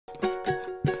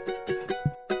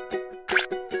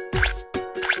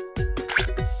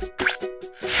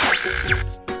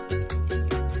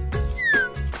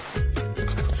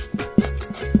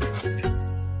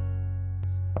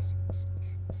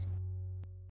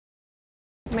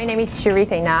My name is Shirit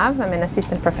Einav. I'm an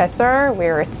assistant professor.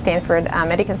 We're at Stanford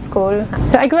Medical School.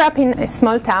 So I grew up in a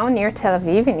small town near Tel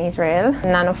Aviv in Israel.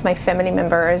 None of my family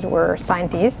members were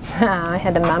scientists. I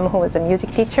had a mom who was a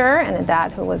music teacher and a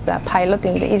dad who was a pilot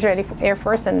in the Israeli Air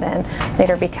Force and then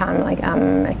later became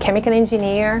a chemical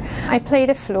engineer. I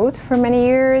played a flute for many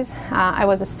years. I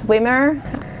was a swimmer.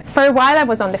 For a while I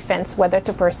was on the fence whether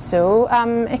to pursue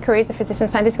a career as a physician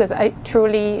scientist because I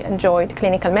truly enjoyed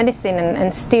clinical medicine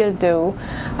and still do.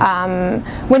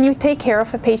 When you take care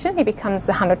of a patient, it becomes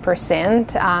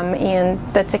 100%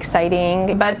 and that's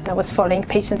exciting. But I was following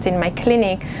patients in my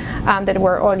clinic that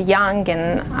were all young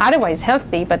and otherwise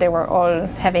healthy, but they were all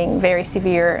having very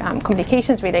severe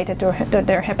complications related to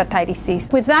their hepatitis C.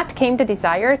 With that came the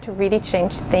desire to really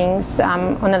change things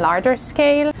on a larger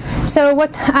scale. So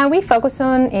what we focus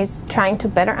on is trying to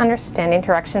better understand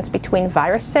interactions between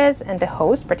viruses and the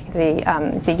host, particularly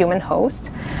the human host.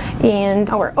 And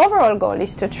our overall goal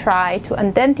is to try to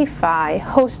identify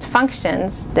host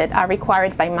functions that are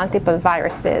required by multiple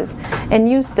viruses and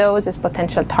use those as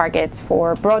potential targets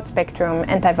for broad-spectrum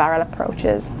antiviral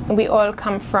approaches. We all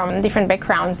come from different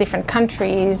backgrounds, different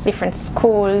countries, different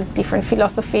schools, different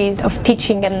philosophies of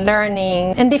teaching and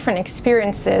learning, and different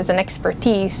experiences and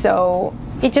expertise. So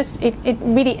it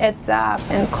really adds up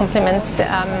and complements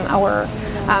our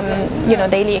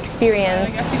daily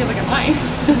experience. I guess we could look at mine.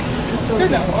 Sure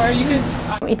though, or you could.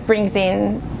 It brings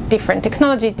in different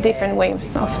technologies, different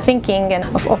ways of thinking and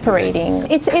of operating.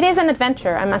 It is an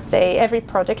adventure, I must say. Every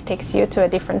project takes you to a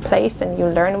different place and you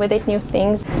learn with it new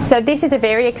things. So this is a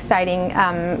very exciting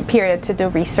period to do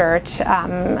research.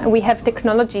 We have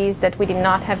technologies that we did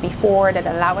not have before that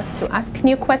allow us to ask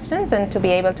new questions and to be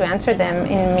able to answer them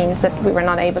in means that we were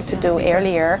not able to do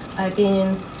earlier. I've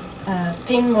been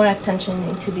paying more attention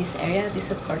into this area, this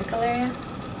subcortical area,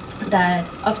 that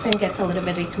often gets a little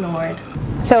bit ignored.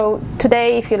 So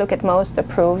today, if you look at most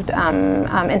approved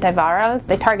antivirals,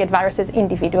 they target viruses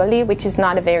individually, which is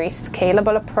not a very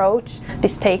scalable approach.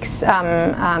 This takes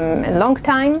a long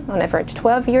time, on average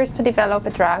 12 years to develop a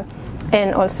drug,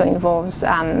 and also involves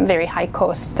very high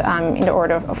cost in the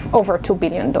order of over $2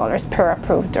 billion per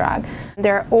approved drug.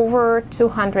 There are over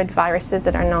 200 viruses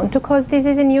that are known to cause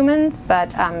disease in humans, but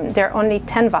there are only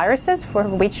 10 viruses for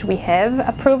which we have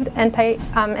approved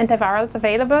antivirals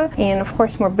available. And of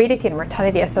course, morbidity and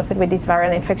mortality associated with these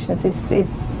viral infections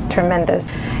is tremendous.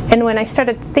 And when I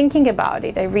started thinking about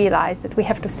it, I realized that we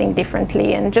have to think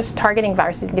differently, and just targeting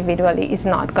viruses individually is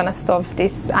not going to solve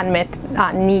this unmet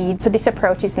need. So this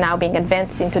approach is now being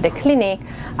advanced into the clinic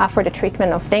for the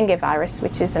treatment of dengue virus,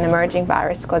 which is an emerging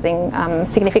virus causing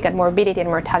significant morbidity and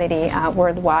mortality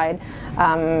worldwide,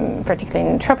 particularly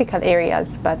in tropical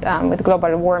areas. But with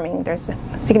global warming, there's a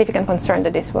significant concern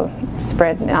that this will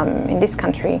spread in this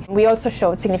country. We also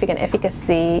showed significant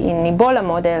efficacy in Ebola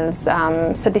models,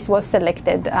 so this was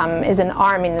selected as an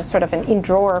arm in sort of an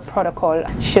in-drawer protocol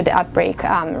should the outbreak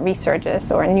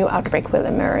resurges or a new outbreak will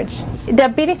emerge. The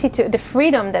ability the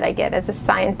freedom that I get as a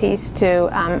scientist to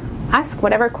ask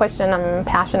whatever question I'm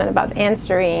passionate about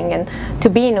answering and to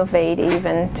be innovative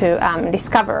and to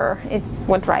discover is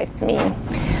what drives me.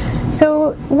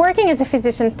 So working as a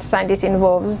physician scientist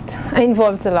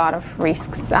involves a lot of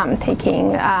risks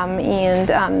taking,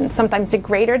 and sometimes the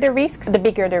greater the risks, the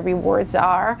bigger the rewards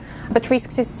are. But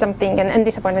risks is something, and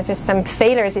disappointments, some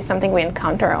failures is something we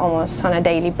encounter almost on a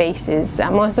daily basis.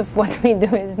 Most of what we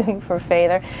do is doomed for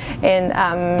failure, and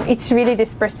it's really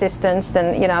this persistence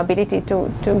and ability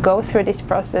to go through this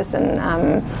process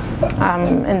and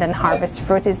then harvest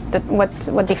fruit is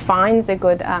what defines a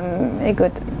good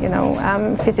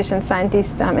physician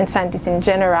scientist and scientists in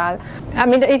general. I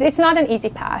mean, it's not an easy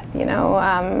path,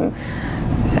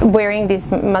 wearing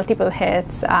these multiple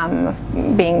hats,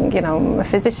 being, a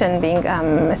physician, being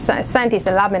a scientist,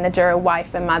 a lab manager, a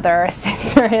wife, a mother, a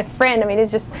sister, a friend. I mean,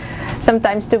 it's just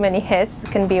sometimes too many hats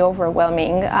can be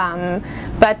overwhelming.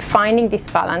 But finding this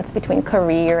balance between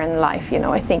career and life,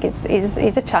 I think is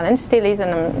a challenge. Still is,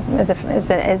 and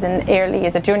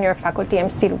as a junior faculty, I'm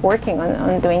still working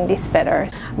on doing this better.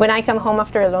 When I come home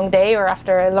after a long day or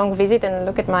after a long visit and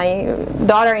look at my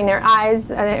daughter in her eyes,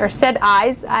 or sad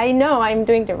eyes, I know I'm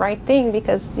doing the right thing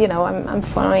because I'm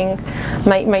following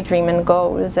my dream and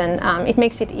goals, and it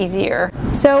makes it easier.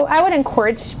 So I would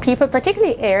encourage people,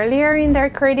 particularly earlier in their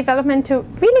career development, to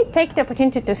really take the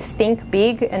opportunity to think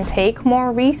big and take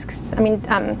more risks. I mean,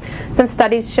 some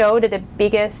studies show that the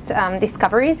biggest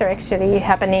discoveries are actually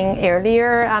happening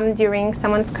earlier during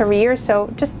someone's career. So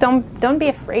just don't be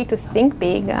afraid to think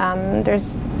big.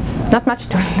 There's not much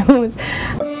to lose.